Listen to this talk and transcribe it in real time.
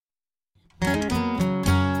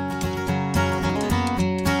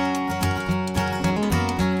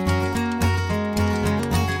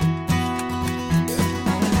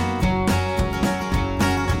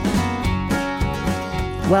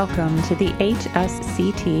Welcome to the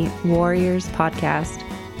HSCT Warriors podcast,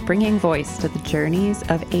 bringing voice to the journeys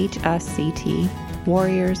of HSCT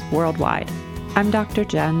warriors worldwide. I'm Dr.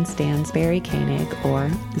 Jen Stansberry Koenig, or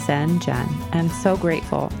Zen Jen, and so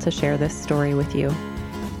grateful to share this story with you.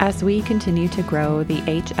 As we continue to grow the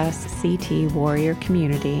HSCT warrior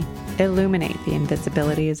community, illuminate the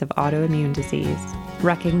invisibilities of autoimmune disease,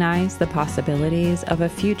 recognize the possibilities of a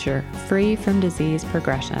future free from disease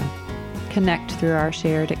progression, connect through our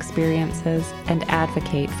shared experiences, and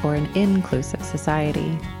advocate for an inclusive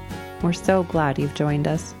society. We're so glad you've joined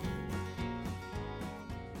us.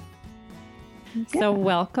 So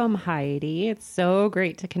welcome, Heidi. It's so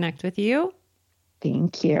great to connect with you.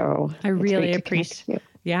 Thank you. I really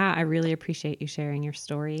appreciate you sharing your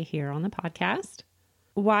story here on the podcast.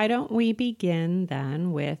 Why don't we begin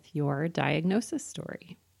then with your diagnosis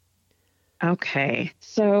story? Okay.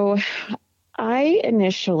 So I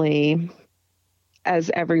initially,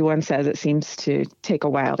 as everyone says, it seems to take a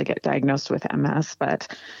while to get diagnosed with MS,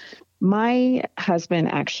 but my husband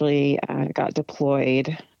actually got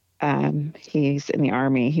deployed. He's in the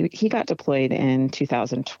Army. He got deployed in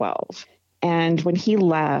 2012. And when he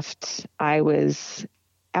left, I was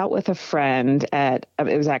out with a friend it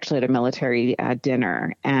was actually at a military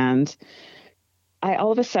dinner. And I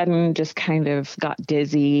all of a sudden just kind of got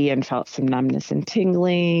dizzy and felt some numbness and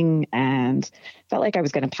tingling and felt like I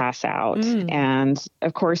was going to pass out. And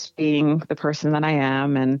of course, being the person that I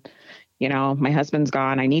am, and, you know, my husband's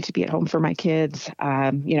gone, I need to be at home for my kids.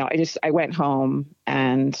 I went home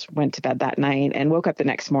and went to bed that night and woke up the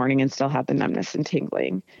next morning and still had the numbness and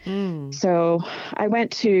tingling. So I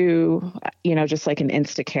went to, just like an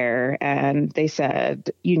Instacare, and they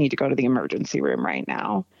said, you need to go to the emergency room right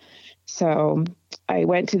now. So I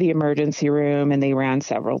went to the emergency room and they ran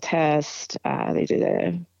several tests. They did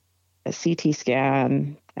a CT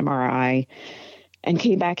scan, MRI, and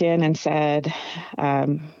came back in and said,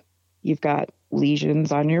 you've got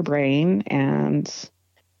lesions on your brain and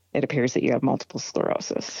it appears that you have multiple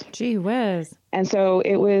sclerosis. Gee whiz. And so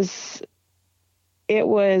it was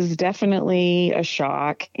definitely a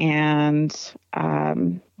shock. And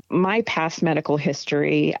my past medical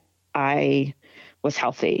history, I was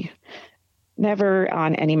healthy, never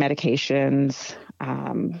on any medications.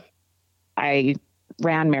 I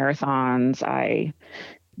ran marathons. I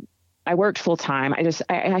worked full time.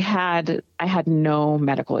 I had no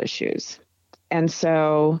medical issues. And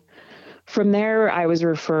so from there, I was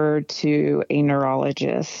referred to a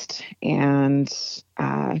neurologist, and,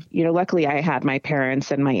 luckily I had my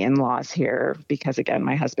parents and my in-laws here because, again,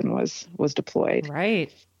 my husband was deployed.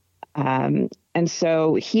 Right. And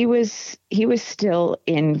so he was still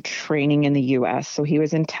in training in the US. So he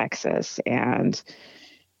was in Texas, and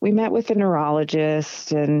we met with the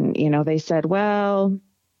neurologist, and, they said, well,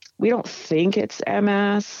 we don't think it's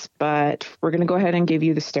MS, but we're going to go ahead and give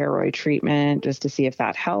you the steroid treatment just to see if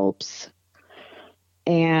that helps.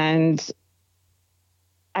 And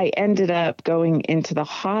I ended up going into the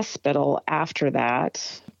hospital after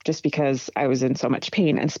that, just because I was in so much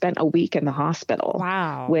pain, and spent a week in the hospital.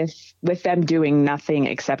 Wow. With them doing nothing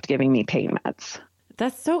except giving me pain meds.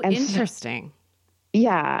 That's so interesting.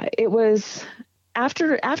 Yeah, it was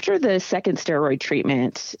after the second steroid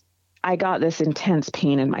treatment, I got this intense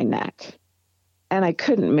pain in my neck and I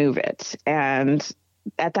couldn't move it. And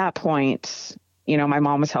at that point, my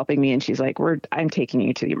mom was helping me, and she's like, I'm taking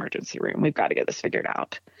you to the emergency room. We've got to get this figured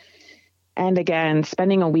out. And again,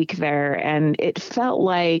 spending a week there, and it felt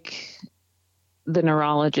like the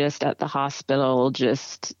neurologist at the hospital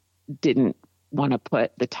just didn't want to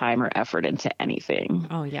put the time or effort into anything.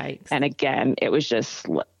 Oh, yikes. And again, it was just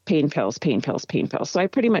pain pills, pain pills, pain pills. So I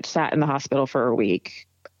pretty much sat in the hospital for a week,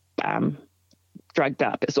 drugged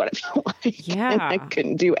up is what it felt like. Yeah. And I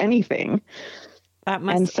couldn't do anything. I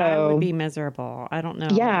would be miserable. I don't know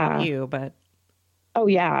about you, but. Oh,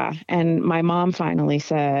 yeah. And my mom finally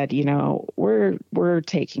said, we're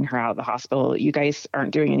taking her out of the hospital. You guys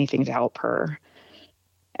aren't doing anything to help her.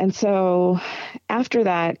 And so after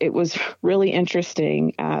that, it was really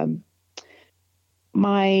interesting.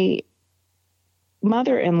 My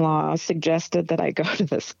mother-in-law suggested that I go to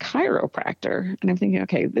this chiropractor. And I'm thinking,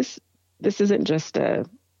 okay, this isn't just an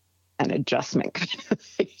adjustment kind of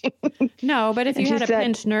thing. No, but if you had a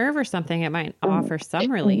pinched nerve or something, it might offer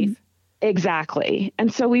some relief. Exactly.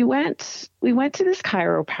 And so we went to this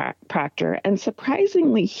chiropractor, and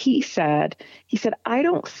surprisingly, he said, I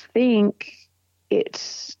don't think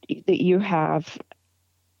it's that you have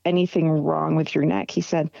anything wrong with your neck. He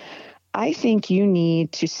said, I think you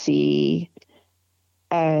need to see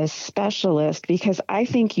a specialist because I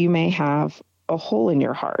think you may have a hole in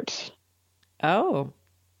your heart. Oh.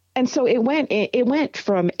 And so it went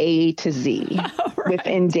from A to Z Right.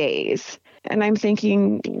 within days. And I'm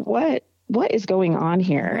thinking, what is going on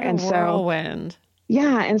here? What a And so, whirlwind.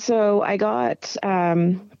 yeah. And so I got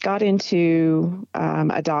into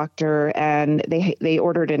a doctor, and they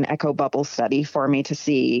ordered an echo bubble study for me to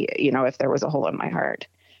see, if there was a hole in my heart.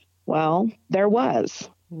 Well, there was.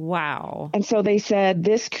 Wow. And so they said,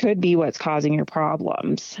 this could be what's causing your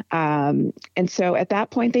problems. And so at that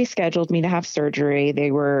point, they scheduled me to have surgery.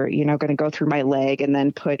 They were, going to go through my leg and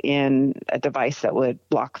then put in a device that would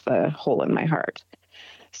block the hole in my heart.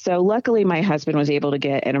 So luckily, my husband was able to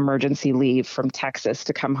get an emergency leave from Texas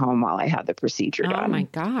to come home while I had the procedure done. Oh my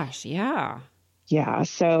gosh. Yeah. Yeah.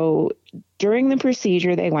 So during the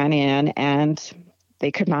procedure, they went in and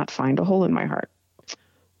they could not find a hole in my heart.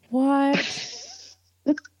 What?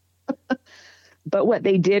 But what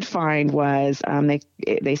they did find was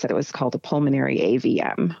they said it was called a pulmonary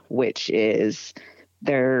AVM, which is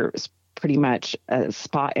there's pretty much a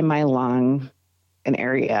spot in my lung, an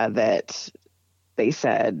area that they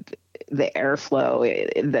said the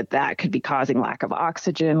airflow, that could be causing lack of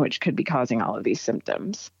oxygen, which could be causing all of these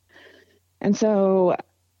symptoms. And so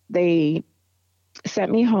they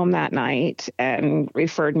sent me home that night and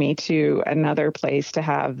referred me to another place to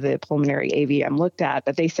have the pulmonary AVM looked at.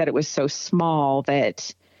 But they said it was so small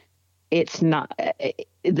that it's not,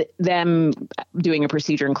 them doing a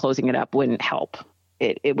procedure and closing it up wouldn't help.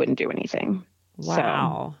 It wouldn't do anything.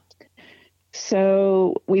 Wow.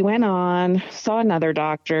 So we went on, saw another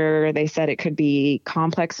doctor. They said it could be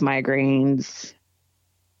complex migraines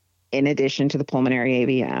in addition to the pulmonary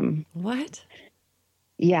AVM. What?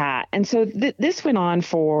 Yeah. And so this went on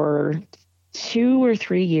for 2 or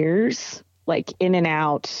 3 years, like in and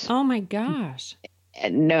out. Oh my gosh.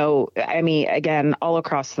 No, I mean, again, all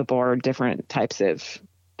across the board, different types of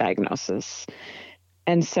diagnosis.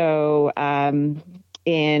 And so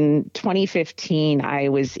in 2015, I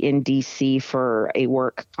was in DC for a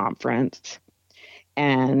work conference,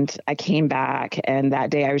 and I came back, and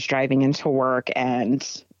that day I was driving into work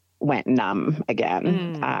and went numb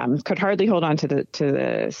again. Could hardly hold on to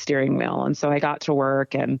the steering wheel. And so I got to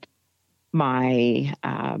work, and my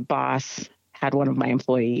boss had one of my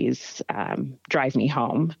employees drive me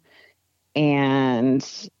home,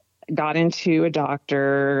 and got into a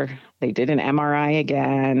doctor. They did an MRI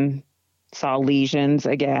again, saw lesions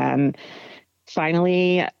again.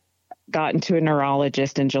 Finally got into a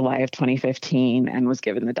neurologist in July of 2015 and was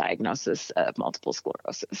given the diagnosis of multiple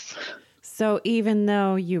sclerosis. So even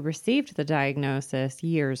though you received the diagnosis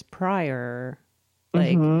years prior,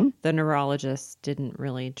 like the neurologist didn't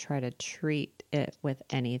really try to treat it with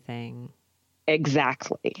anything.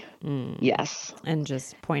 Exactly. Yes. And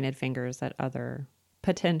just pointed fingers at other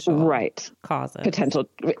potential causes.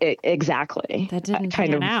 Exactly. That didn't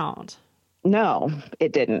pan out. No,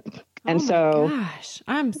 it didn't. And so gosh,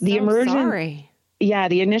 I'm so sorry. Yeah,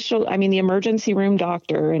 the emergency room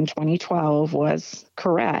doctor in 2012 was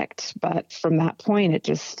correct. But from that point, it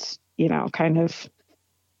just, kind of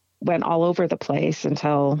went all over the place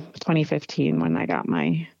until 2015 when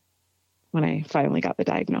I finally got the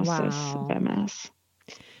diagnosis of MS.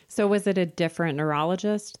 So was it a different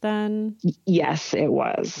neurologist then? Yes, it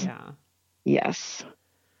was. Yeah. Yes.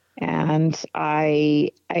 And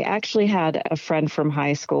I actually had a friend from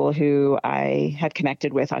high school who I had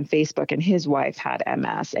connected with on Facebook, and his wife had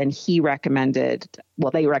MS, and they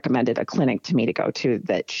recommended a clinic to me to go to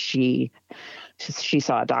that she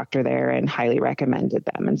saw a doctor there and highly recommended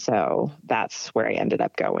them. And so that's where I ended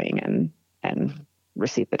up going and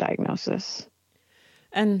received the diagnosis.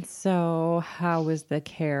 And so how was the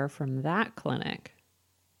care from that clinic?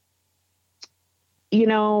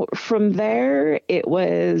 From there, it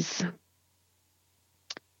was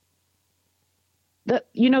the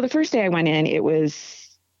first day I went in, it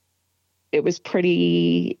was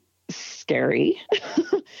pretty scary.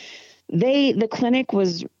 The clinic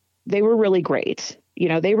they were really great.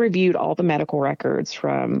 They reviewed all the medical records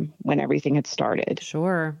from when everything had started.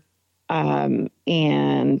 Sure. And,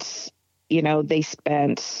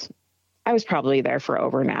 I was probably there for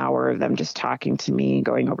over an hour of them just talking to me,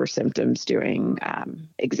 going over symptoms, doing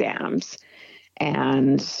exams.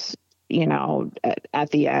 And,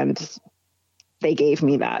 at the end, they gave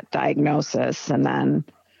me that diagnosis. And then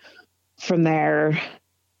from there,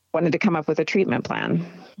 wanted to come up with a treatment plan.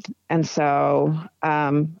 And so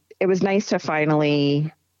it was nice to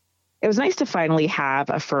finally have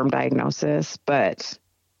a firm diagnosis, but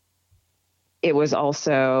it was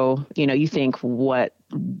also, you think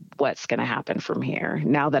what's going to happen from here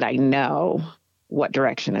now that I know what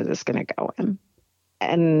direction is this going to go in.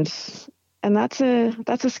 And that's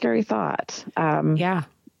a scary thought. Yeah.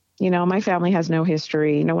 my family has no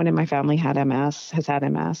history. No one in my family has had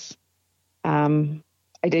MS.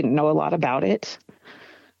 I didn't know a lot about it.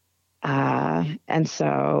 And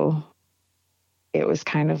so it was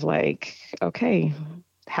kind of like, okay,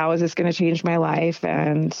 how is this going to change my life?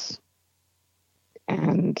 And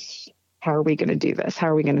how are we going to do this? How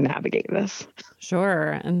are we going to navigate this?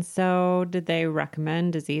 Sure. And so did they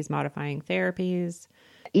recommend disease modifying therapies?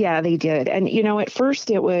 Yeah, they did. And, at first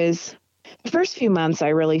the first few months, I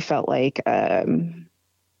really felt like, I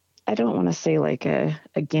don't want to say like a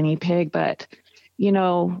guinea pig, but,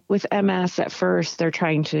 with MS at first, they're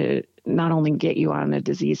trying to not only get you on a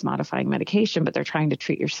disease modifying medication, but they're trying to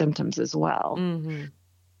treat your symptoms as well. Mm-hmm.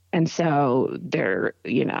 And so there's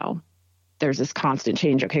this constant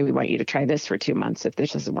change. Okay, we want you to try this for 2 months. If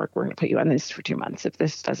this doesn't work, we're going to put you on this for 2 months. If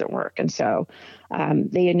this doesn't work. And so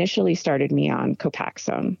they initially started me on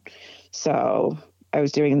Copaxone. So I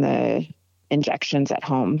was doing the injections at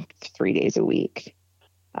home 3 days a week.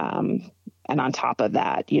 And on top of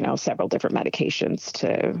that, several different medications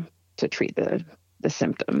to treat the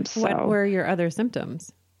symptoms. What were your other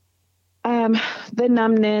symptoms? The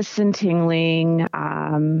numbness and tingling,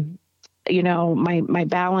 my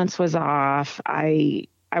balance was off. I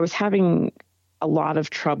was having a lot of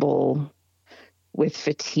trouble with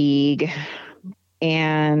fatigue,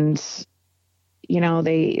 and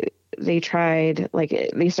they tried,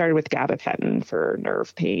 like, they started with gabapentin for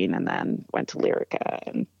nerve pain and then went to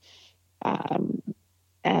Lyrica,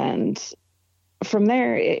 and from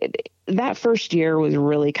there, that first year was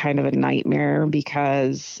really kind of a nightmare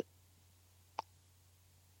because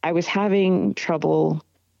I was having trouble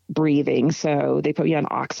breathing. So they put me on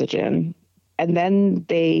oxygen, and then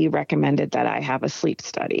they recommended that I have a sleep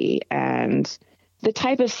study. And the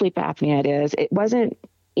type of sleep apnea it wasn't,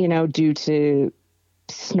 due to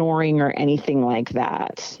snoring or anything like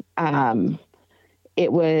that.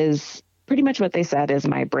 It was pretty much what they said is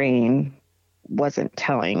my brain wasn't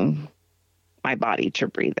telling my body to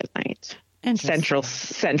breathe at night. Central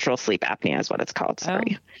sleep apnea is what it's called.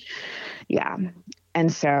 Sorry. Oh. Yeah.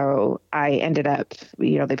 And so I ended up,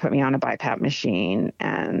 they put me on a BiPAP machine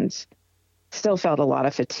and still felt a lot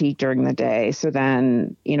of fatigue during the day. So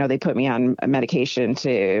then, they put me on a medication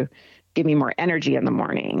to give me more energy in the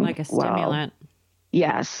morning. Like a stimulant. Well,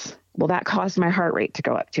 yes. Well, that caused my heart rate to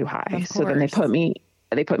go up too high. So then they put me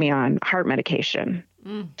on heart medication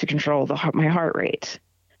to control my heart rate.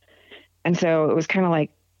 And so it was kind of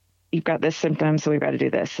like, you've got this symptom, so we've got to do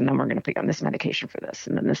this. And then we're going to put you on this medication for this,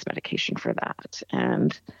 and then this medication for that,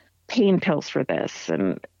 and pain pills for this.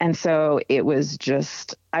 And so it was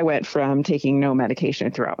just, I went from taking no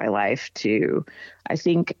medication throughout my life to, I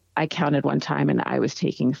think I counted one time and I was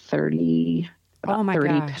taking 30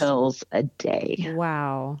 pills a day.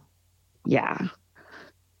 Wow. Yeah.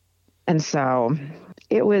 And so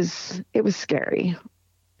it was scary.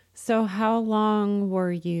 So how long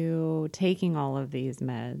were you taking all of these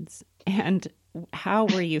meds, and how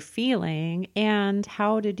were you feeling, and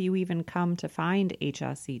how did you even come to find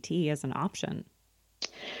HSCT as an option?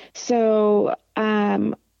 So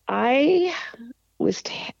I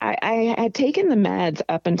had taken the meds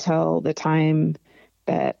up until the time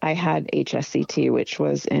that I had HSCT, which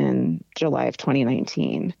was in July of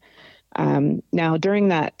 2019. Now, during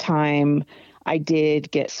that time, I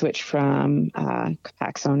did get switched from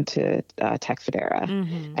Copaxone to Tecfidera.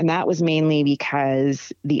 Mm-hmm. And that was mainly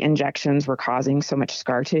because the injections were causing so much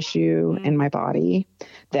scar tissue in my body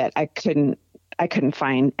that I couldn't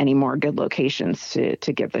find any more good locations to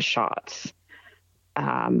give the shots.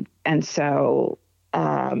 And so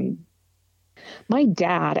my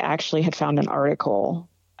dad actually had found an article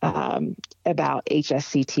about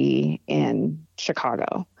HSCT in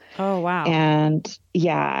Chicago. Oh, wow. And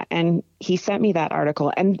yeah, and he sent me that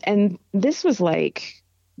article, and this was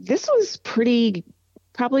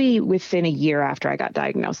probably within a year after I got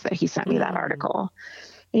diagnosed that he sent me that article.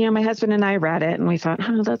 My husband and I read it and we thought,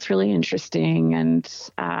 oh, that's really interesting. And,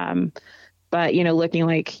 but, looking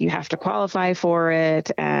like you have to qualify for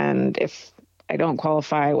it. And if I don't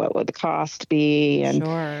qualify, what would the cost be? And,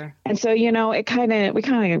 sure. And so, we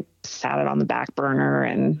kind of sat it on the back burner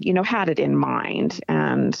and, had it in mind.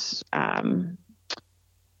 And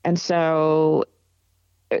so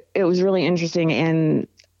it was really interesting. In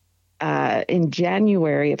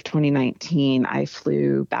January of 2019, I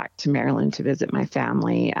flew back to Maryland to visit my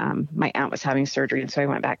family. My aunt was having surgery, and so I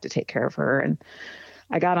went back to take care of her. And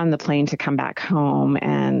I got on the plane to come back home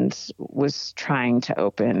and was trying to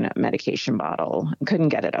open a medication bottle. Couldn't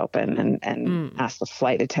get it open, and asked the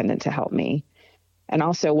flight attendant to help me. And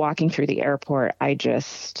also walking through the airport, I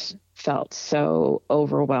just felt so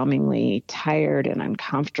overwhelmingly tired and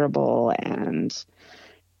uncomfortable. And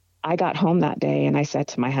I got home that day and I said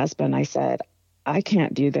to my husband, I said, I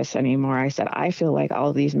can't do this anymore. I said, I feel like all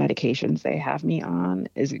of these medications they have me on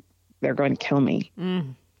they're going to kill me.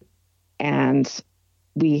 And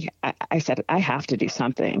I said, I have to do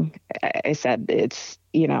something. I said, it's,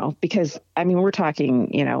 because I mean, we're talking,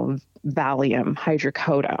 Valium,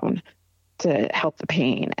 hydrocodone to help the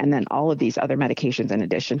pain. And then all of these other medications in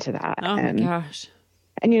addition to that. Oh my gosh.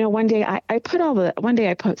 And, one day I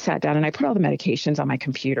sat down and I put all the medications on my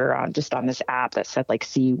computer on this app that said like,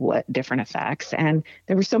 see what different effects. And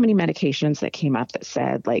there were so many medications that came up that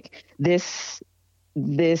said like, this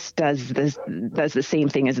does the same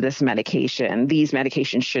thing as this medication. These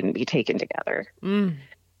medications shouldn't be taken together.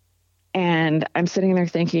 And I'm sitting there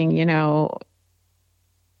thinking,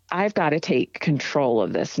 I've got to take control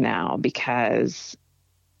of this now, because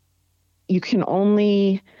you can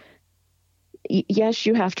only, yes,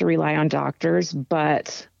 you have to rely on doctors,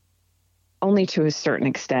 but only to a certain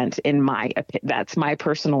extent, that's my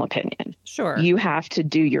personal opinion. Sure. You have to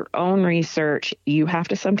do your own research. You have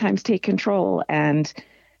to sometimes take control. And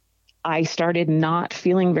I started not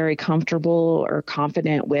feeling very comfortable or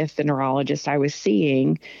confident with the neurologist I was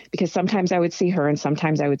seeing, because sometimes I would see her and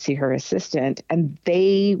sometimes I would see her assistant, and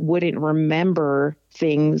they wouldn't remember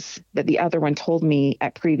things that the other one told me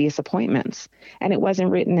at previous appointments. And it wasn't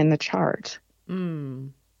written in the chart.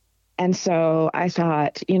 And so I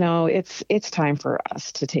thought, it's time for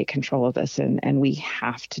us to take control of this, and we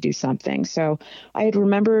have to do something. So I had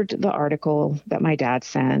remembered the article that my dad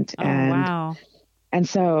sent. Wow. And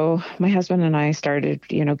so my husband and I started,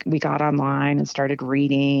 we got online and started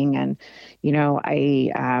reading, and,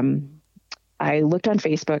 I looked on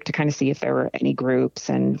Facebook to kind of see if there were any groups,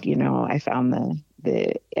 and, I found an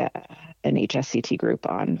HSCT group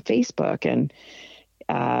on Facebook,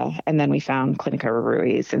 and then we found Clinica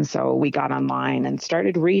Ruiz. And so we got online and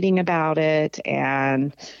started reading about it.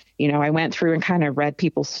 And, I went through and kind of read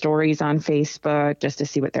people's stories on Facebook just to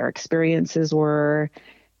see what their experiences were.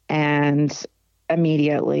 And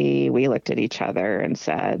immediately we looked at each other and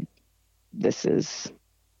said, this is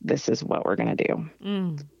what we're going to do.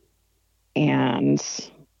 And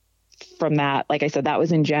from that, like I said, that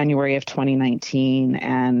was in January of 2019,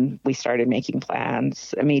 and we started making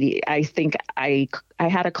plans immediately. I think I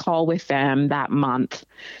had a call with them that month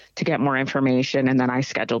to get more information, and then I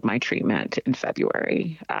scheduled my treatment in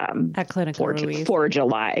February at Clinica Ruiz for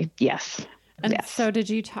July. Yes. And yes. So did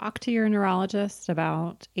you talk to your neurologist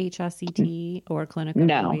about HSCT or Clinica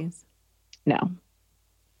Ruiz? No,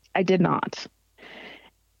 I did not.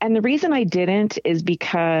 And the reason I didn't is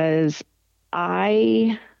because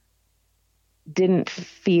I didn't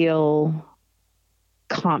feel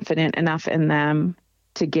confident enough in them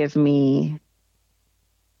to give me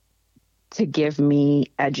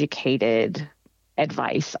educated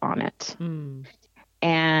advice on it.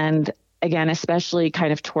 And again, especially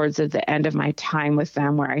kind of towards the end of my time with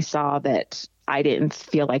them, where I saw that I didn't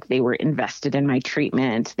feel like they were invested in my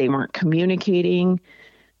treatment. They weren't communicating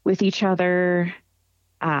with each other.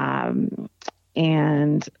 And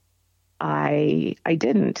I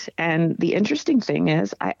didn't. And the interesting thing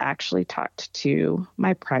is I actually talked to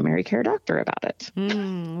my primary care doctor about it.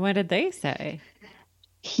 What did they say?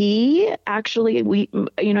 He actually,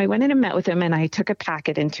 I went in and met with him, and I took a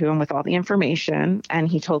packet into him with all the information, and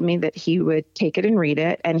he told me that he would take it and read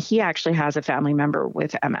it. And he actually has a family member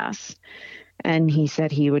with MS, and he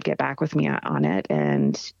said he would get back with me on it.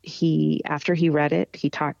 And after he read it,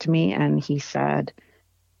 he talked to me, and he said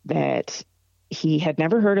that he had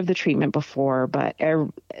never heard of the treatment before, but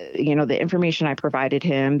the information I provided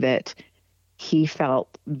him, that he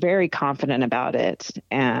felt very confident about it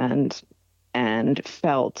and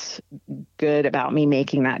felt good about me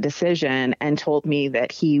making that decision, and told me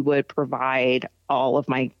that he would provide all of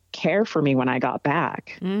my care for me when I got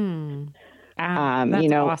back. That's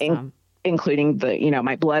awesome. Including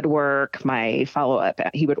my blood work, my follow-up.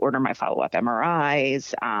 He would order my follow-up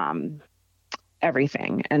MRIs,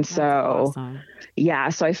 everything. And so, awesome. Yeah,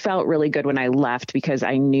 so I felt really good when I left, because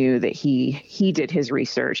I knew that he did his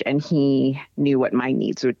research, and he knew what my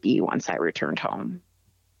needs would be once I returned home.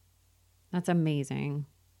 That's amazing.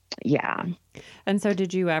 Yeah. And so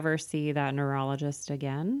did you ever see that neurologist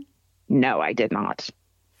again? No, I did not.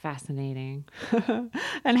 Fascinating.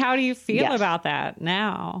 And how do you feel about that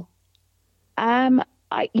now? I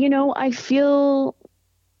feel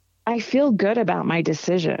good about my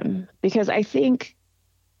decision, because I think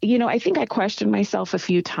I questioned myself a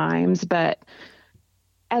few times, but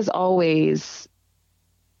as always,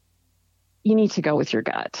 you need to go with your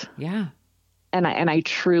gut. Yeah. And I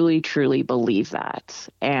truly, truly believe that.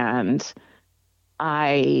 And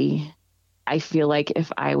I feel like if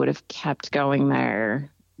I would have kept going there,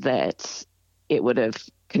 that it would have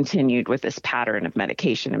continued with this pattern of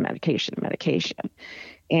medication and medication and medication.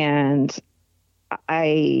 And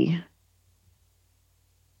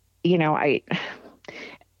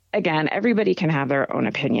again, everybody can have their own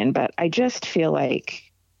opinion, but I just feel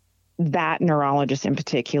like that neurologist in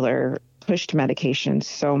particular pushed medication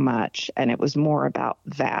so much, and it was more about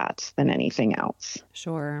that than anything else.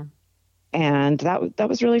 Sure. And that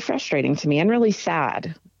was really frustrating to me and really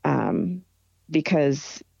sad,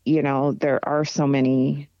 because, there are so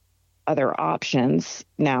many other options.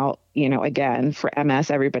 Now, again, for MS,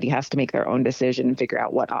 everybody has to make their own decision and figure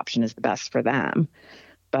out what option is the best for them.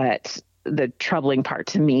 But the troubling part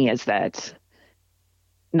to me is that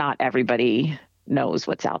not everybody knows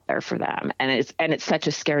what's out there for them. And it's such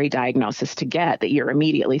a scary diagnosis to get that you're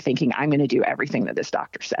immediately thinking, I'm going to do everything that this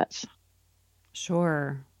doctor says.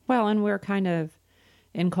 Sure. Well, and we're kind of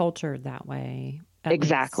encultured that way.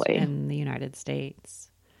 Exactly. In the United States.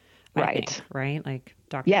 Right. I think, right? Like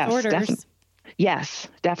doctor's orders. Yes,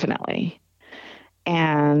 definitely.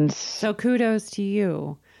 And so kudos to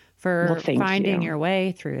you for finding your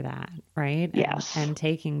way through that, right? Yes. And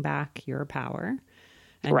taking back your power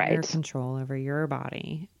and your control over your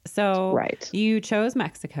body. So you chose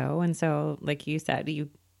Mexico. And so, like you said, you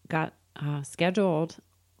got scheduled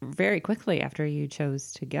very quickly after you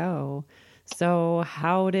chose to go. So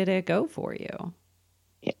how did it go for you?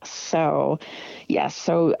 So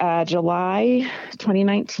July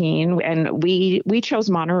 2019, and we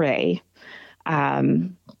chose Monterey.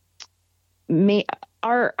 Our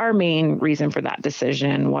main reason for that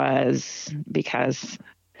decision was because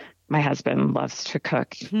my husband loves to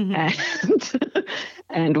cook, and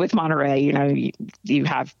with Monterey, you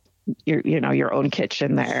have your own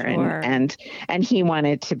kitchen there, sure. and he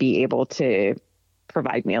wanted to be able to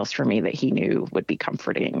provide meals for me that he knew would be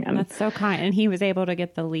comforting. And that's so kind. And he was able to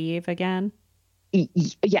get the leave again?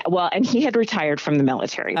 Yeah. Well, and he had retired from the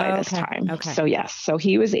military by this time. Okay. So yes. So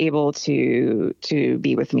he was able to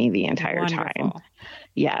be with me the entire time.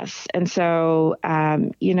 Yes. And so,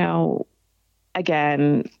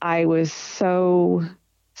 again, I was so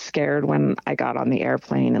scared when I got on the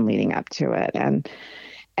airplane and leading up to it.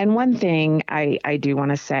 And one thing I do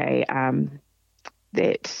want to say,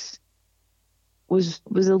 that was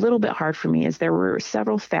a little bit hard for me is there were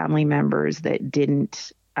several family members that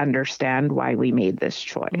didn't understand why we made this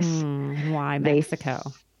choice. Why Mexico?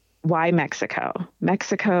 Why Mexico?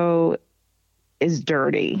 Mexico is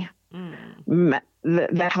dirty. The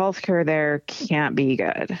healthcare there can't be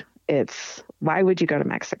good. Why would you go to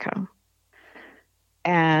Mexico?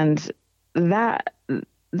 And that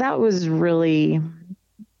was really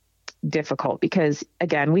difficult because,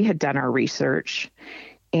 again, we had done our research,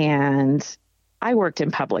 and I worked in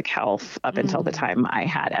public health up until the time I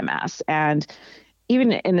had MS. And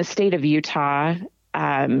even in the state of Utah,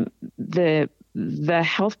 the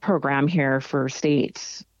health program here for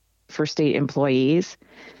state employees,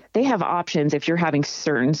 they have options if you're having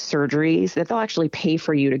certain surgeries that they'll actually pay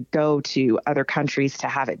for you to go to other countries to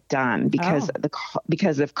have it done because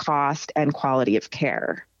of cost and quality of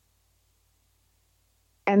care.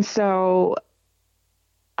 And so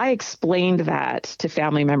I explained that to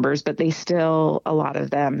family members, but a lot of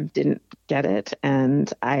them didn't get it.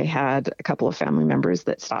 And I had a couple of family members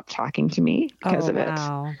that stopped talking to me because of it.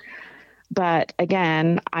 But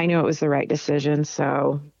again, I knew it was the right decision.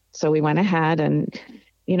 So we went ahead, and,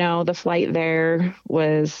 the flight there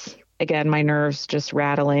was, again, my nerves just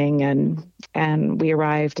rattling, and we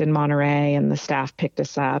arrived in Monterey, and the staff picked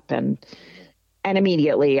us up, and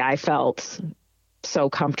immediately I felt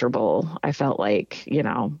so comfortable. I felt like,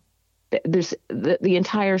 there's the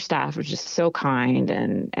entire staff was just so kind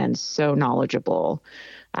and so knowledgeable.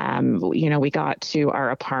 We got to our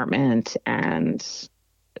apartment, and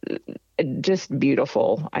just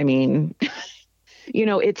beautiful. I mean,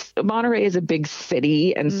 Monterey is a big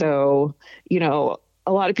city. And so,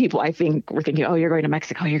 a lot of people, I think, were thinking, oh, you're going to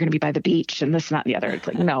Mexico, you're going to be by the beach and this, and that, and the other. It's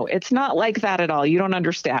like, no, it's not like that at all. You don't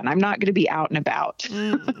understand. I'm not going to be out and about.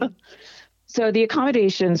 So the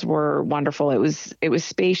accommodations were wonderful. It was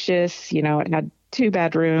spacious. It had 2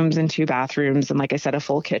 bedrooms and 2 bathrooms. And like I said, a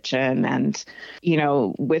full kitchen. And,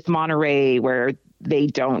 with Monterey, where they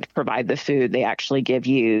don't provide the food, they actually give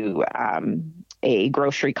you a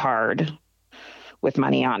grocery card with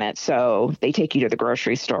money on it. So they take you to the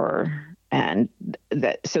grocery store, and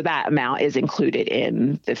that amount is included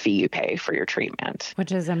in the fee you pay for your treatment.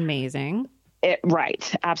 Which is amazing.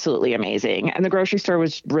 Right. Absolutely amazing. And the grocery store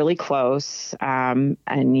was really close. And,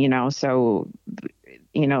 so,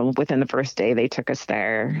 within the first day they took us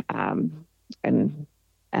there. And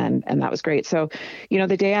that was great. So,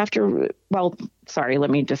 the day after, let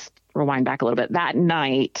me just rewind back a little bit. That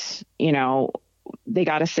night, they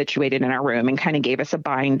got us situated in our room and kind of gave us a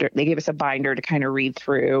binder. They gave us a binder to kind of read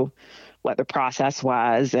through what the process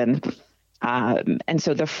was. And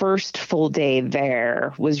so the first full day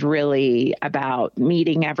there was really about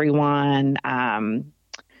meeting everyone,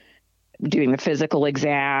 doing the physical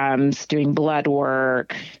exams, doing blood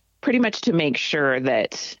work, pretty much to make sure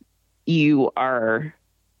that you are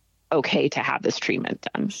okay to have this treatment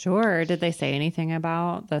done. Sure. Did they say anything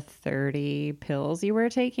about the 30 pills you were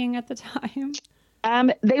taking at the time?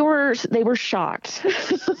 They were shocked.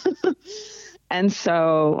 And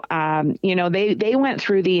so, they went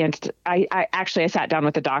through I sat down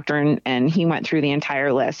with the doctor and he went through the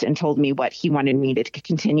entire list and told me what he wanted me to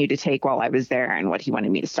continue to take while I was there and what he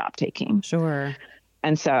wanted me to stop taking. Sure.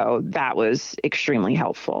 And so that was extremely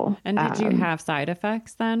helpful. And did you have side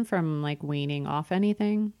effects then from like weaning off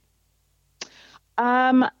anything?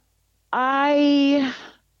 I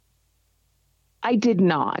did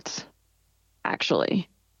not, actually.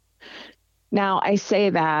 Now, I say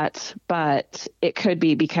that, but it could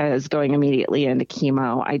be because going immediately into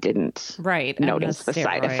chemo, I didn't notice the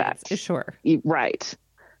side effects. Sure. Right.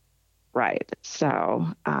 So,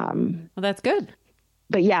 well, that's good.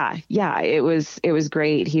 But yeah, it was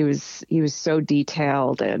great. He was so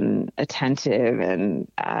detailed and attentive,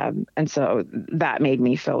 and so that made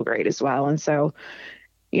me feel great as well. And so,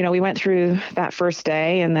 we went through that first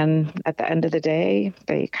day, and then at the end of the day,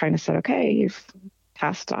 they kind of said, "Okay, you've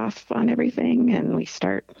passed off on everything, and we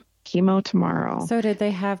start chemo tomorrow." So did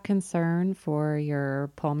they have concern for your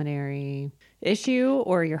pulmonary issue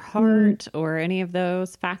or your heart or any of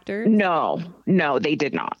those factors? No, they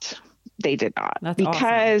did not. That's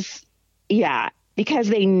because, awesome. Because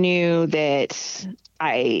they knew that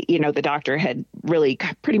the doctor had really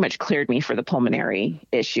pretty much cleared me for the pulmonary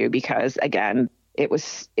issue because, again, it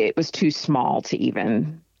was too small to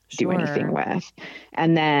even do anything with.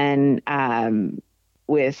 And then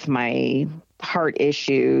with my heart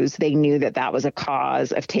issues, they knew that was a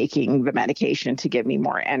cause of taking the medication to give me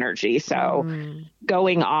more energy. So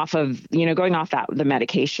going off the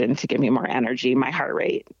medication to give me more energy, my heart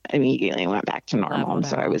rate immediately went back to normal. And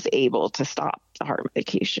so I was able to stop the heart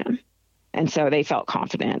medication. And so they felt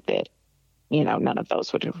confident that, none of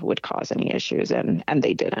those would cause any issues, and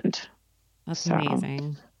they didn't. That's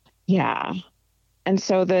amazing. Yeah. And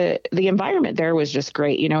so the environment there was just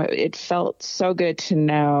great. It felt so good to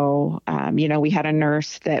know, we had a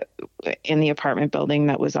nurse that in the apartment building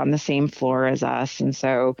that was on the same floor as us. And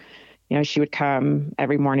so, she would come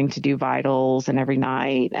every morning to do vitals and every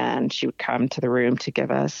night, and she would come to the room to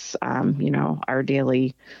give us, our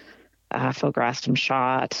daily filgrastim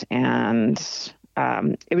shot. And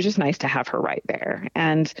it was just nice to have her right there.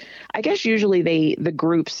 And I guess usually the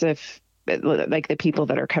groups of, like the people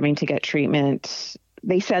that are coming to get treatment,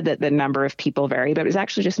 they said that the number of people vary, but it was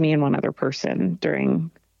actually just me and one other person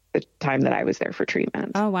during the time that I was there for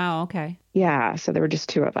treatment. Oh, wow. Okay. Yeah. So there were just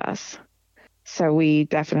two of us. So we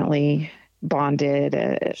definitely bonded,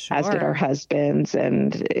 as did our husbands.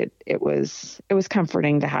 And it was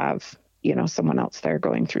comforting to have, someone else there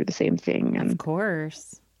going through the same thing. And, of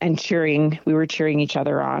course. And we were cheering each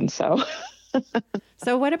other on. So.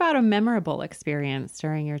 So what about a memorable experience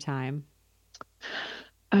during your time?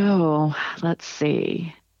 Oh, let's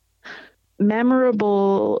see.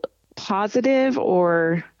 Memorable, positive,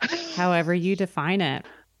 or however you define it.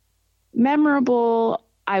 Memorable,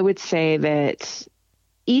 I would say that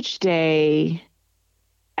each day,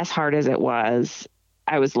 as hard as it was,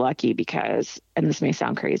 I was lucky because, and this may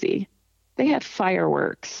sound crazy, they had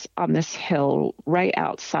fireworks on this hill right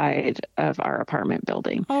outside of our apartment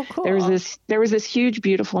building. Oh, cool. There was this huge,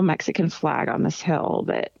 beautiful Mexican flag on this hill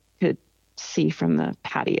that could see from the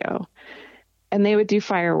patio. And they would do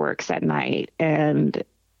fireworks at night, and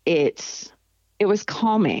it was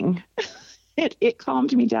calming. It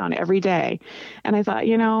calmed me down every day. And I thought,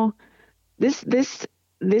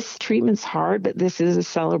 this treatment's hard, but this is a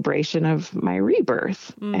celebration of my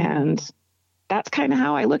rebirth. And that's kind of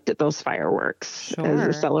how I looked at those fireworks, as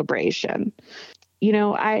a celebration.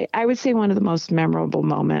 I would say one of the most memorable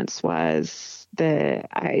moments was that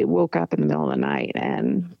I woke up in the middle of the night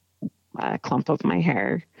and a clump of my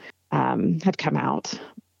hair had come out.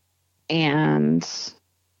 And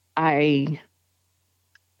I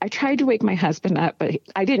tried to wake my husband up, but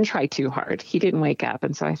I didn't try too hard. He didn't wake up.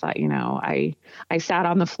 And so I thought, I sat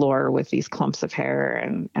on the floor with these clumps of hair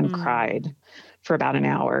and cried for about an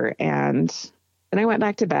hour. And then I went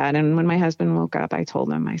back to bed. And when my husband woke up, I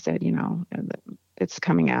told him, I said, it's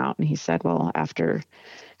coming out. And he said, well, after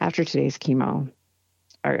today's chemo,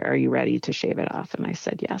 are you ready to shave it off? And I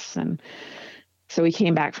said, yes. And so we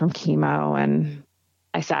came back from chemo, and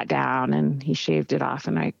I sat down and he shaved it off,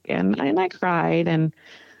 and I cried. And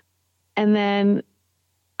then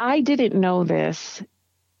I didn't know this.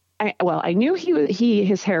 I knew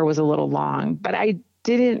his hair was a little long, but I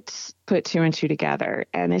didn't put two and two together.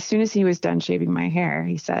 And as soon as he was done shaving my hair,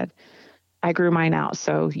 he said, I grew mine out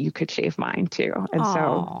so you could shave mine too. And Aww.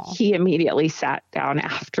 so he immediately sat down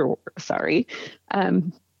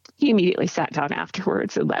he immediately sat down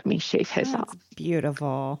afterwards and let me shave his off.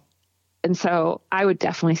 Beautiful. And so I would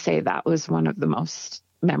definitely say that was one of the most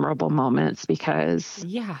memorable moments, because,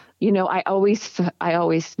 I always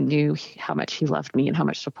knew how much he loved me and how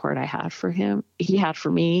much support he had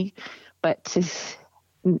for me. But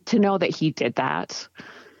to know that he did that,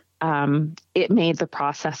 it made the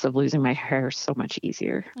process of losing my hair so much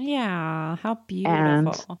easier. Yeah. How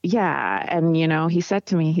beautiful. And he said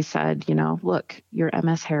to me, look, your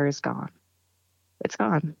MS hair is gone. It's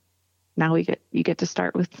gone. Now you get to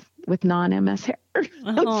start with non-MS hair.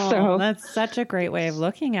 Oh, so that's such a great way of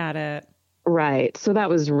looking at it. Right. So that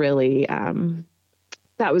was really a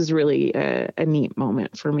neat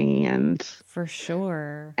moment for me, and for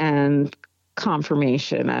sure, and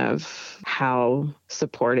confirmation of how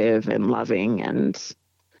supportive and loving and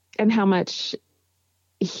how much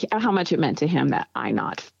it meant to him that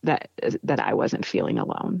I wasn't feeling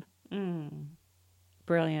alone.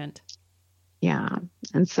 Brilliant. Yeah.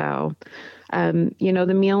 And so,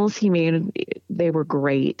 the meals he made, they were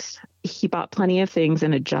great. He bought plenty of things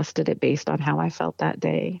and adjusted it based on how I felt that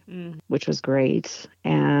day, which was great.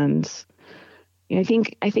 And I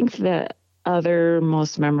think the other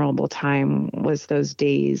most memorable time was those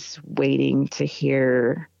days waiting to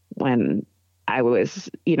hear when I was,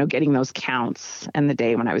 getting those counts, and the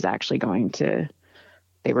day when I was actually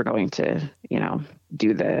they were going to,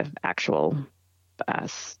 do the actual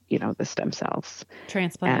the stem cells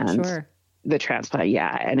transplant. And sure. The transplant.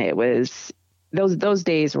 Yeah. And it was, those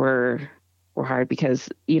days were hard because,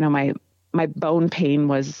 my bone pain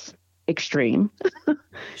was extreme.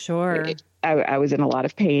 Sure. I was in a lot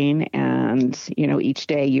of pain, and, each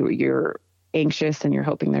day you're anxious and you're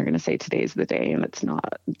hoping they're going to say today's the day, and it's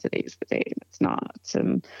not. Today's the day, and it's not.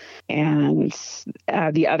 And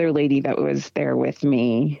the other lady that was there with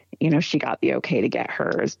me, she got the okay to get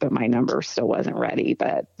hers, but my number still wasn't ready.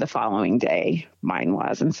 But the following day, mine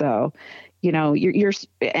was. And so, you're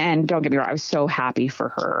and don't get me wrong, I was so happy for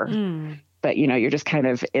her. But, you're just kind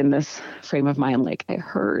of in this frame of mind, like, I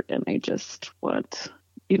hurt and I just want,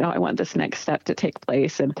 I want this next step to take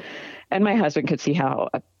place. And my husband could see how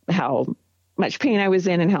much pain I was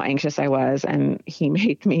in and how anxious I was. And he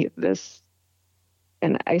made me this,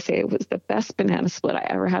 and I say it was the best banana split I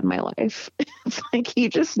ever had in my life. It's like he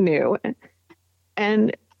just knew.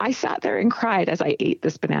 And I sat there and cried as I ate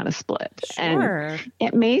this banana split. Sure. And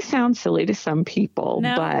it may sound silly to some people,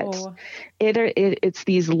 but it's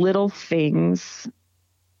these little things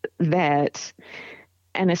that,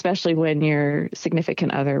 and especially when your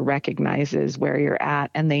significant other recognizes where you're at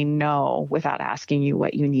and they know without asking you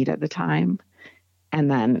what you need at the time, and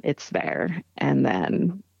then it's there, and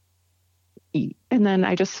then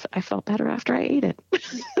I felt better after I ate it.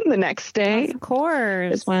 The next day, of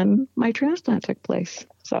course, is when my transplant took place.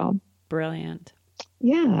 So brilliant.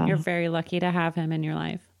 Yeah. You're very lucky to have him in your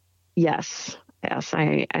life. Yes.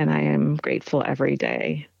 I am grateful every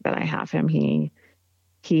day that I have him.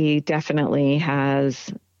 He definitely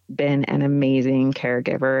has been an amazing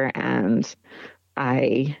caregiver, and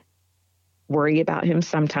I worry about him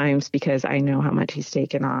sometimes because I know how much he's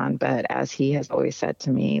taken on. But as he has always said to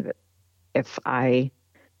me, that if I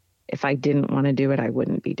didn't want to do it, I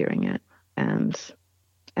wouldn't be doing it. And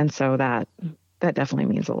so that definitely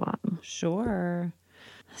means a lot. Sure.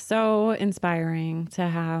 So inspiring to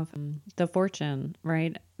have the fortune,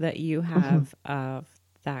 right, that you have of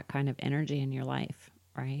that kind of energy in your life,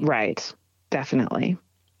 right? Right. Definitely.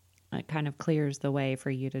 It kind of clears the way for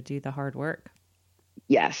you to do the hard work.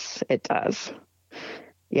 Yes, it does.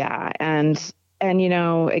 Yeah. And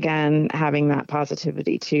again, having that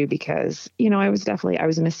positivity too, because, I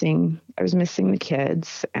was missing the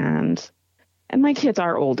kids, and my kids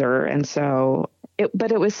are older. And so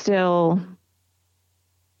but it was still,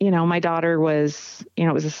 my daughter was,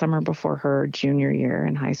 it was the summer before her junior year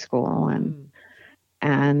in high school,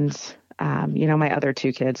 and my other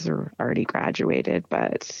two kids are already graduated,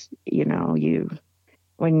 but,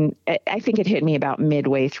 when I think it hit me about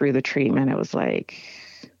midway through the treatment, it was like,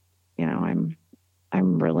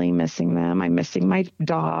 I'm really missing them. I'm missing my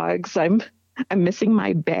dogs. I'm missing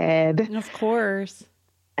my bed. Of course.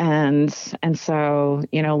 And so,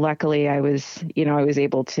 luckily I was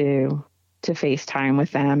able to to FaceTime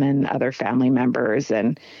with them and other family members.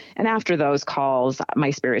 And after those calls,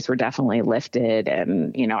 my spirits were definitely lifted.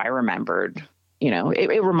 And, I remembered,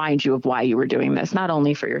 it reminds you of why you were doing this, not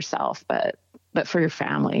only for yourself, but for your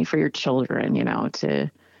family, for your children,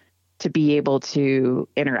 to be able to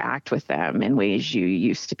interact with them in ways you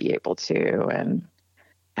used to be able to,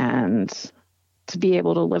 and to be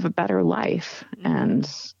able to live a better life. And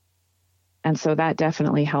so that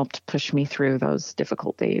definitely helped push me through those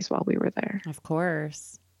difficult days while we were there. Of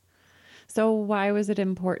course. So why was it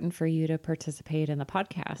important for you to participate in the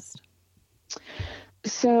podcast?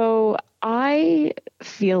 So I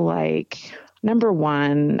feel like, number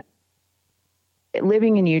one,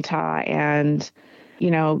 living in Utah and,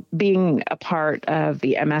 being a part of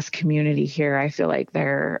the MS community here, I feel like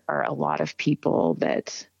there are a lot of people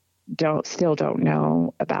that still don't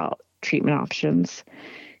know about treatment options.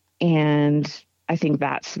 And I think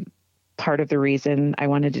that's part of the reason I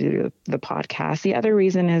wanted to do the podcast. The other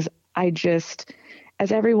reason is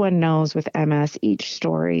as everyone knows with MS, each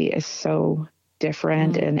story is so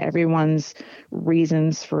different, and everyone's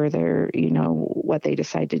reasons for their, what they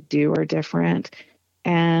decide to do are different.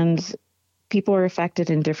 And people are affected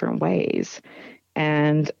in different ways.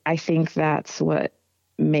 And I think that's what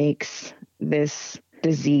makes this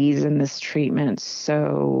disease and this treatment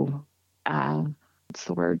so, what's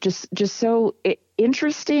the word? Just so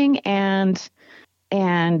interesting and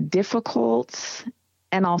difficult,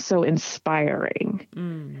 and also inspiring,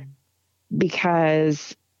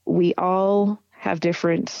 because we all have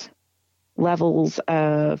different levels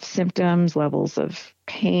of symptoms, levels of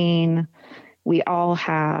pain. We all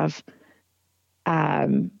have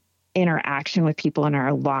interaction with people in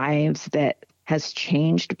our lives that has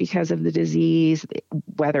changed because of the disease,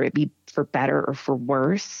 whether it be for better or for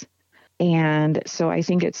worse. And so I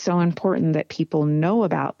think it's so important that people know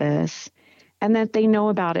about this, and that they know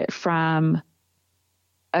about it from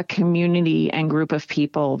a community and group of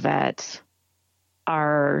people that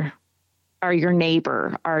are your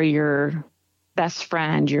neighbor, are your best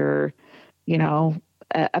friend, your,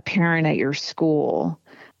 a parent at your school.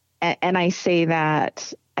 And I say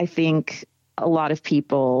that I think a lot of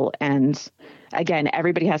people, and again,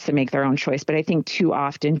 everybody has to make their own choice, but I think too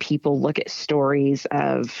often people look at stories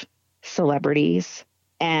of celebrities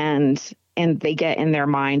and they get in their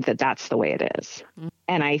mind that that's the way it is.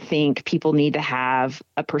 And I think people need to have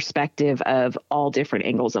a perspective of all different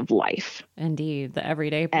angles of life. Indeed, the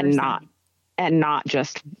everyday person. And not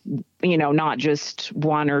just, not just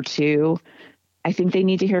one or two. I think they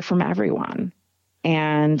need to hear from everyone.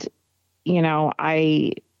 And,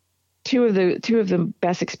 two of the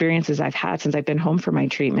best experiences I've had since I've been home for my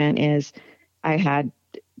treatment is I had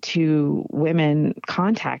two women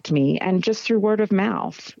contact me, and just through word of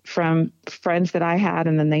mouth from friends that I had,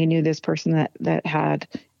 and then they knew this person that had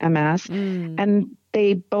MS, and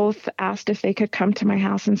they both asked if they could come to my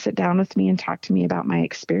house and sit down with me and talk to me about my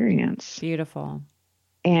experience. Beautiful.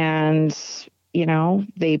 And,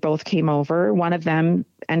 they both came over. One of them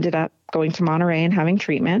ended up going to Monterey and having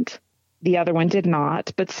treatment. The other one did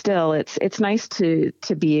not, but still it's nice to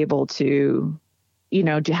be able to,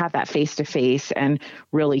 to have that face to face and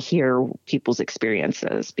really hear people's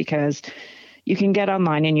experiences, because you can get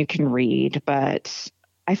online and you can read, but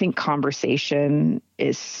I think conversation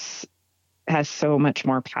has so much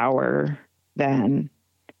more power than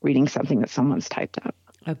reading something that someone's typed up.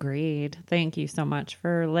 Agreed. Thank you so much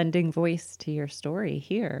for lending voice to your story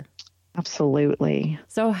here. Absolutely.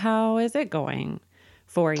 So how is it going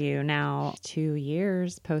for you now, 2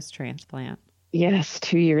 years post-transplant? Yes,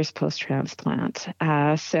 2 years post-transplant.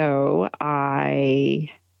 So I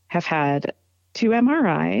have had 2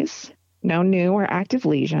 MRIs, no new or active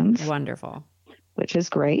lesions. Wonderful. Which is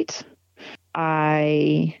great.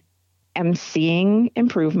 I am seeing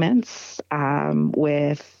improvements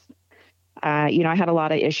with, I had a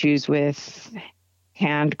lot of issues with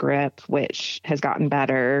hand grip, which has gotten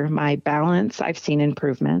better. My balance, I've seen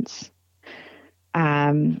improvements.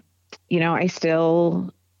 I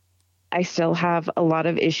still have a lot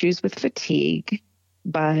of issues with fatigue,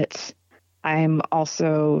 but I'm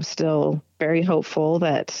also still very hopeful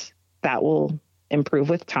that will improve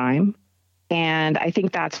with time. And I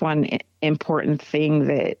think that's one important thing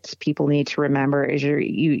that people need to remember is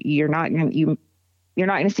you're not going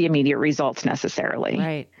to see immediate results necessarily.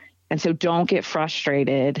 Right. And so don't get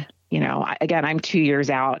frustrated. Again, I'm 2 years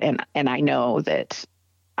out, and I know that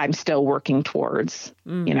I'm still working towards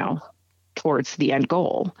the end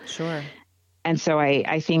goal. Sure. And so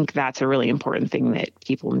I think that's a really important thing that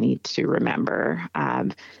people need to remember.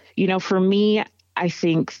 For me, I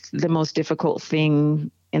think the most difficult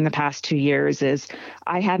thing in the past 2 years is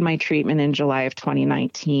I had my treatment in July of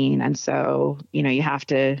 2019. And so, you have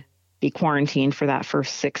to be quarantined for that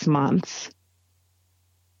first 6 months.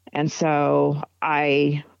 And so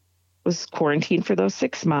I was quarantined for those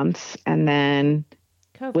 6 months, and then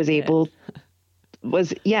COVID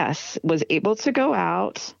was able to go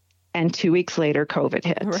out, and 2 weeks later COVID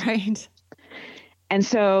hit. Right. And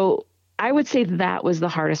so I would say that was the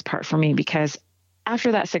hardest part for me, because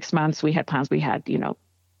after that 6 months, we had plans. We had,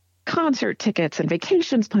 concert tickets and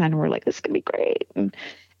vacations planned. And we're like, this is going to be great.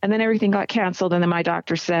 And then everything got canceled. And then my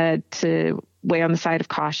doctor said to weigh on the side of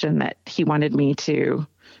caution that he wanted me to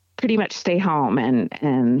pretty much stay home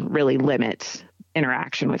and really limit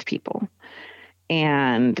interaction with people.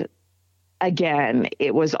 And again,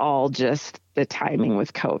 it was all just the timing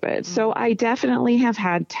with COVID. So I definitely have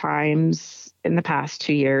had times in the past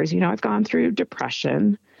 2 years, I've gone through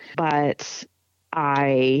depression, but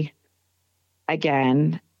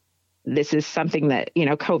this is something that,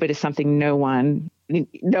 COVID is something no one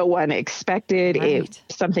expected. Right. It's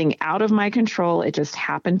something out of my control. It just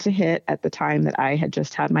happened to hit at the time that I had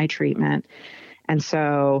just had my treatment. And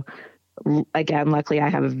so again, luckily I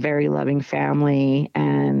have a very loving family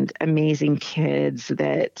and amazing kids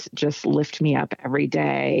that just lift me up every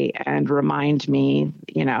day and remind me,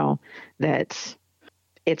 that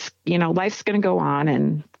it's, life's going to go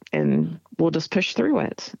on and we'll just push through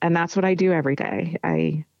it. And that's what I do every day.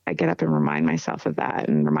 I get up and remind myself of that,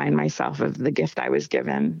 and remind myself of the gift I was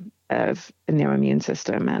given of a new immune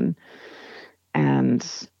system. And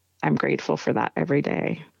I'm grateful for that every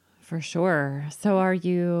day. For sure. So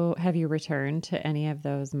have you returned to any of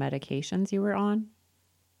those medications you were on?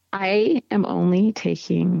 I am only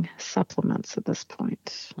taking supplements at this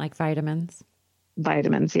point. Like vitamins?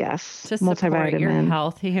 Vitamins, yes. To support your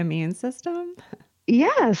healthy immune system?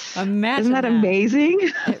 Yes. Imagine Isn't that amazing?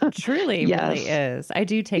 It truly Yes. really is. I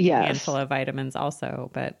do take a handful of vitamins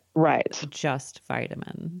also, but right. Just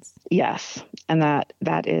vitamins. Yes. And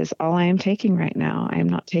that is all I am taking right now. I am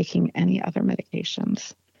not taking any other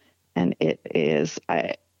medications. And it is,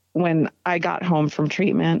 when I got home from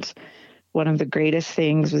treatment, one of the greatest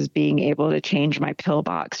things was being able to change my pill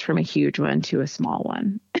box from a huge one to a small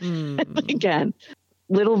one. Again,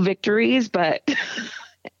 little victories, but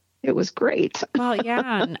it was great. Well,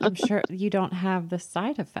 yeah, and I'm sure you don't have the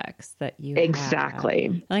side effects that you exactly.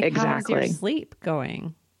 had. Like, exactly. How's your sleep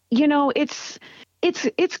going?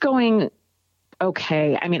 It's going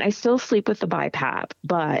okay. I mean, I still sleep with the BiPAP,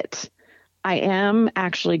 but I am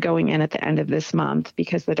actually going in at the end of this month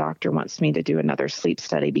because the doctor wants me to do another sleep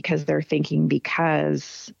study, because they're thinking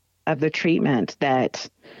because of the treatment that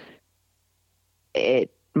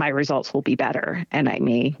my results will be better and I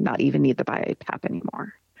may not even need the BiPAP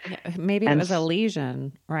anymore. Yeah, maybe it was a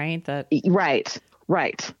lesion, right?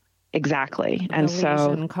 Right. Exactly. And so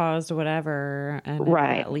lesion caused whatever, and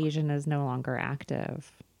that lesion is no longer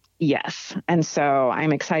active. Yes. And so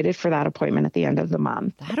I'm excited for that appointment at the end of the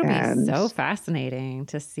month. That'll be so fascinating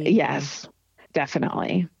to see. Yes,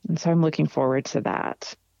 definitely. And so I'm looking forward to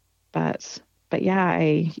that. But yeah,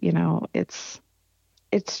 it's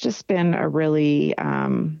just been a really,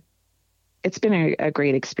 it's been a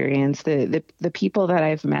great experience. The people that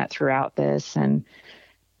I've met throughout this, and,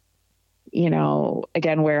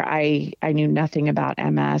 again, where I knew nothing about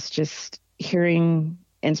MS, just hearing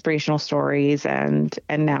inspirational stories and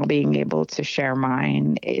now being able to share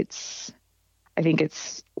mine, I think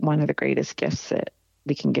it's one of the greatest gifts that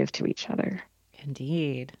we can give to each other.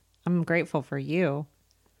 Indeed. I'm grateful for you.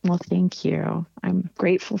 Well, thank you. I'm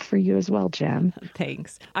grateful for you as well, Jen.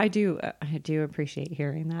 Thanks. I do appreciate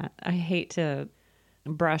hearing that. I hate to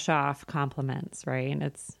brush off compliments, right?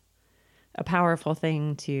 It's a powerful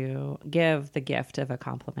thing to give the gift of a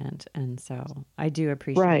compliment. And so I do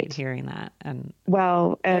appreciate hearing that. And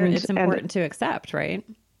it's important to accept, right?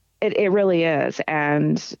 It really is.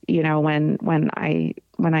 And, when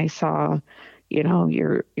I saw,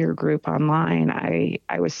 your group online, I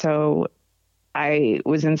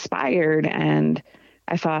was inspired, and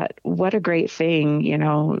I thought, what a great thing,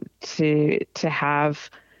 to have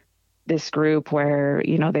this group where,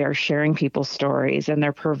 they are sharing people's stories, and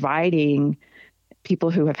they're providing people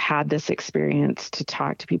who have had this experience to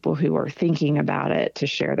talk to people who are thinking about it, to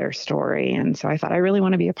share their story. And so I thought, I really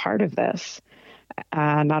want to be a part of this,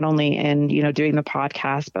 not only in, doing the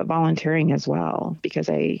podcast, but volunteering as well, because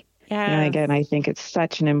again, I think it's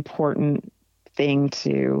such an important thing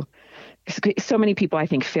so many people, I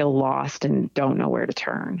think, feel lost and don't know where to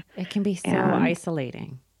turn. It can be so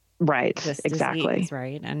isolating. Right. Exactly. Disease,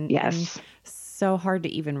 right. And so hard to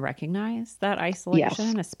even recognize that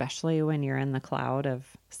isolation, especially when you're in the cloud of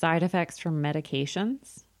side effects from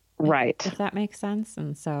medications. Right. if that makes sense.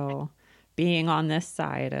 And so being on this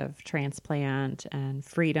side of transplant and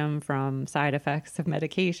freedom from side effects of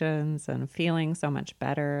medications and feeling so much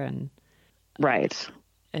better, and Right.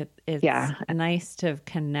 it's Yeah. nice to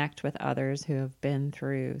connect with others who have been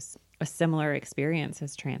through a similar experience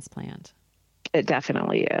as transplant. It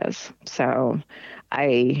definitely is. So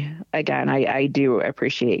I do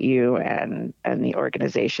appreciate you and the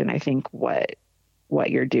organization. I think what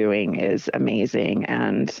you're doing is amazing.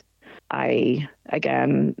 And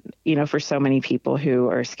again, for so many people who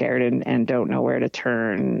are scared and don't know where to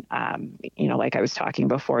turn, like I was talking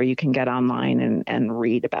before, you can get online and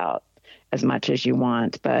read about as much as you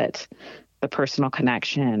want, but the personal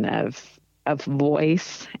connection of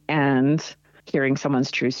voice and hearing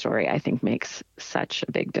someone's true story, I think makes such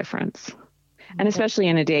a big difference. And especially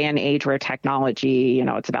in a day and age where technology,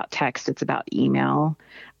 it's about text, it's about email.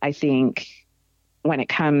 I think when it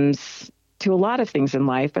comes to a lot of things in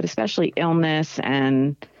life, but especially illness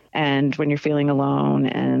and when you're feeling alone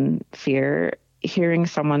and fear, hearing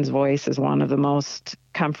someone's voice is one of the most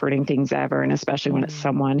comforting things ever. And especially when it's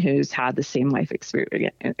someone who's had the same life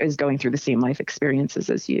experience, is going through the same life experiences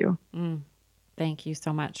as you. Thank you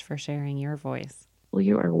so much for sharing your voice. Well,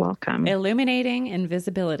 you are welcome. Illuminating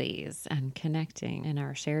invisibilities and connecting in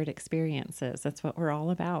our shared experiences. That's what we're all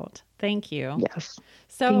about. Thank you. Yes.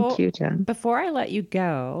 So thank you, Jen. Before I let you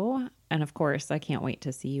go, and of course, I can't wait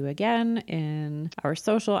to see you again in our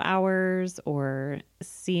social hours or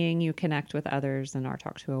seeing you connect with others in our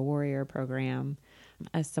Talk to a Warrior program.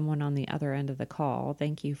 As someone on the other end of the call,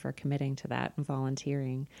 thank you for committing to that and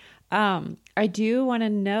volunteering. I do want to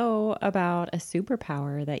know about a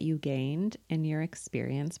superpower that you gained in your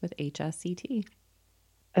experience with HSCT.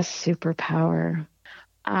 A superpower.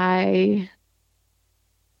 I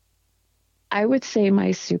would say my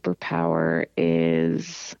superpower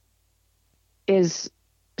is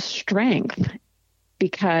strength,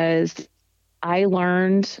 because I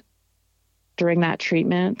learned during that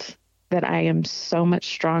treatment that I am so much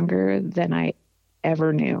stronger than I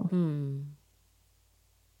ever knew.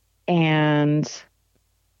 And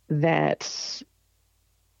that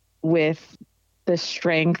with the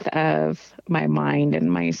strength of my mind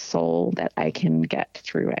and my soul, that I can get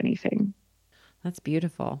through anything. That's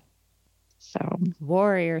beautiful. So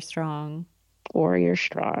warrior strong. Warrior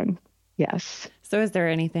strong. Yes. So is there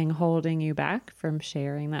anything holding you back from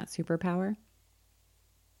sharing that superpower?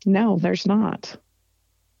 No, there's not.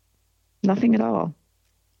 Nothing at all.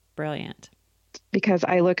 Brilliant. Because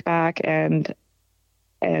I look back and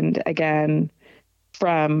again,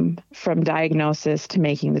 from diagnosis to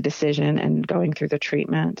making the decision and going through the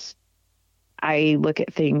treatment, I look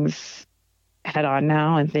at things head on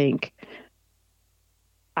now and think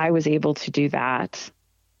I was able to do that.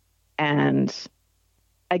 And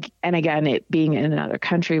again, it being in another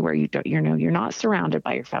country where you're not surrounded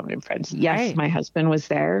by your family and friends. Yes, right. My husband was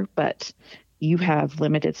there, but you have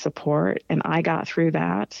limited support, and I got through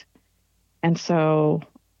that. And so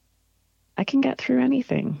I can get through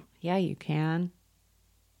anything. Yeah, you can.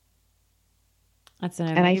 That's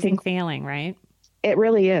an amazing feeling, right? It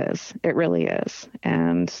really is. It really is.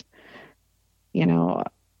 And,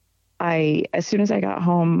 as soon as I got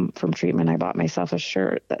home from treatment, I bought myself a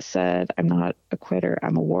shirt that said, "I'm not a quitter,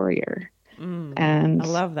 I'm a warrior." And I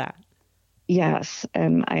love that. Yes.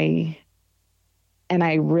 And I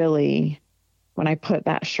really, when I put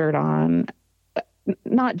that shirt on,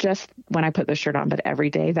 not just when I put the shirt on, but every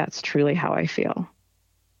day, that's truly how I feel.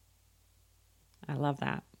 I love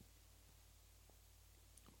that.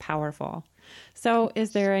 Powerful. So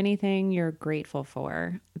is there anything you're grateful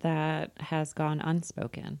for that has gone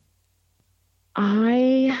unspoken?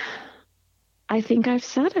 I think I've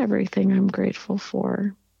said everything I'm grateful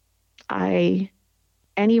for.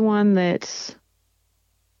 Anyone that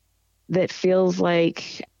feels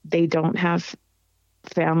like they don't have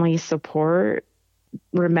family support,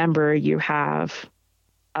 remember you have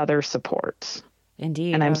other supports.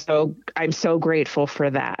 Indeed. And I'm so grateful for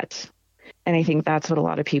that. And I think that's what a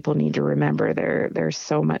lot of people need to remember. There's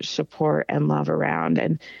so much support and love around.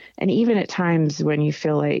 And even at times when you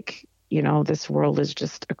feel like, this world is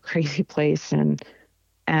just a crazy place and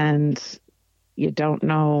you don't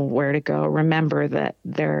know where to go, remember that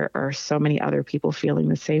there are so many other people feeling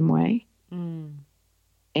the same way.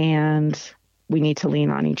 And we need to lean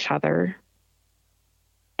on each other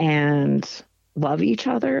and love each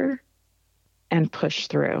other and push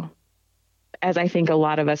through. As I think a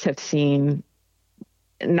lot of us have seen,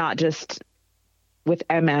 not just with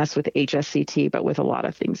MS, with HSCT, but with a lot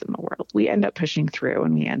of things in the world, we end up pushing through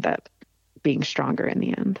and we end up being stronger in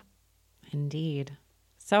the end. Indeed.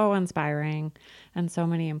 So inspiring and so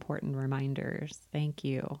many important reminders. Thank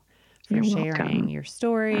you. for You're sharing welcome. your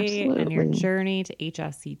story and your Absolutely. journey to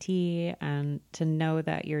HSCT, and to know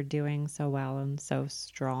that you're doing so well and so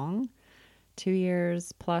strong. 2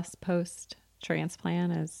 years plus post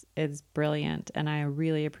transplant is brilliant, and I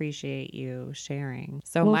really appreciate you sharing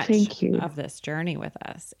so Well, much thank you. of this journey with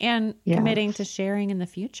us, and Yes. committing to sharing in the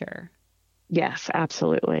future. Yes,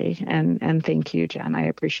 absolutely. And thank you, Jen. I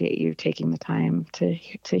appreciate you taking the time to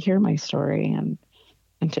hear my story and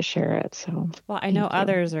to share it. So, Well, I know thank you.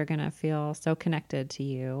 others are going to feel so connected to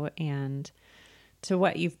you and to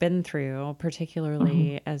what you've been through,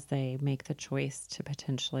 particularly as they make the choice to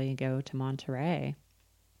potentially go to Monterey.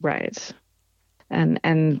 Right. And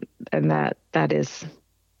that is,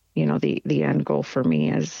 the end goal for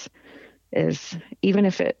me is even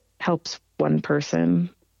if it helps one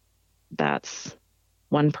person, that's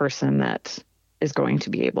one person that is going to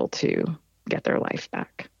be able to get their life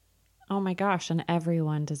back. Oh my gosh, and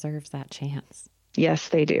everyone deserves that chance. Yes,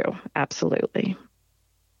 they do. Absolutely.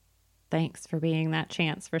 Thanks for being that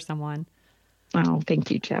chance for someone. Oh,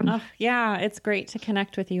 thank you, Jen. Oh, yeah, it's great to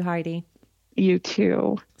connect with you, Heidi. You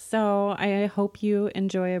too. So I hope you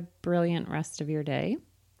enjoy a brilliant rest of your day.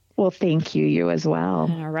 Well, thank you. You as well.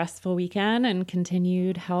 And a restful weekend, and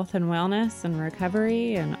continued health and wellness and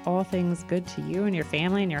recovery, and all things good to you and your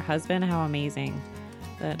family and your husband. How amazing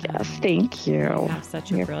that Yes, thank you. you have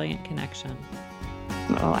such a brilliant connection.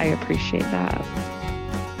 Well, I appreciate that.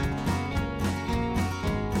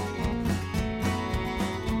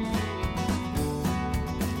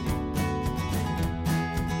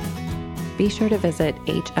 Be sure to visit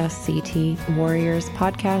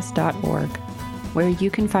hsctwarriorspodcast.org, where you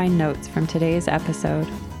can find notes from today's episode,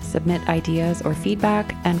 submit ideas or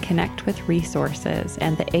feedback, and connect with resources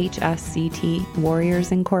and the HSCT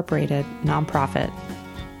Warriors Incorporated nonprofit.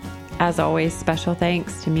 As always, special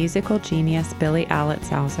thanks to musical genius Billy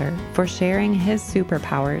Alitzhauser for sharing his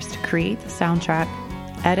superpowers to create the soundtrack,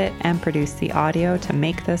 edit, and produce the audio to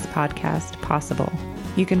make this podcast possible.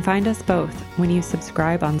 You can find us both when you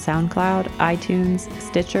subscribe on SoundCloud, iTunes,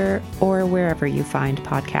 Stitcher, or wherever you find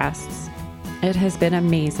podcasts. It has been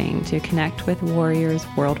amazing to connect with warriors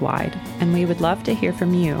worldwide, and we would love to hear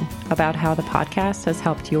from you about how the podcast has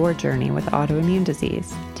helped your journey with autoimmune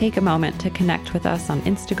disease. Take a moment to connect with us on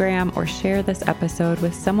Instagram or share this episode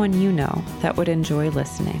with someone you know that would enjoy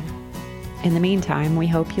listening. In the meantime, we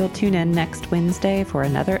hope you'll tune in next Wednesday for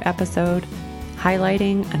another episode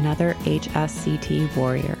highlighting another HSCT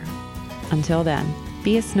warrior. Until then,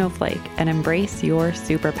 be a snowflake and embrace your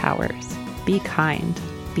superpowers. Be kind.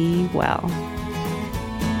 Be well.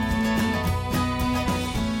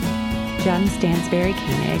 Jen Stansberry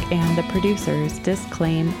Koenig and the producers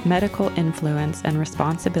disclaim medical influence and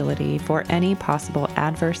responsibility for any possible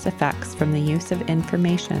adverse effects from the use of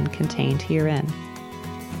information contained herein.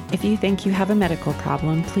 If you think you have a medical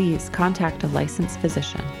problem, please contact a licensed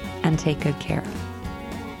physician and take good care.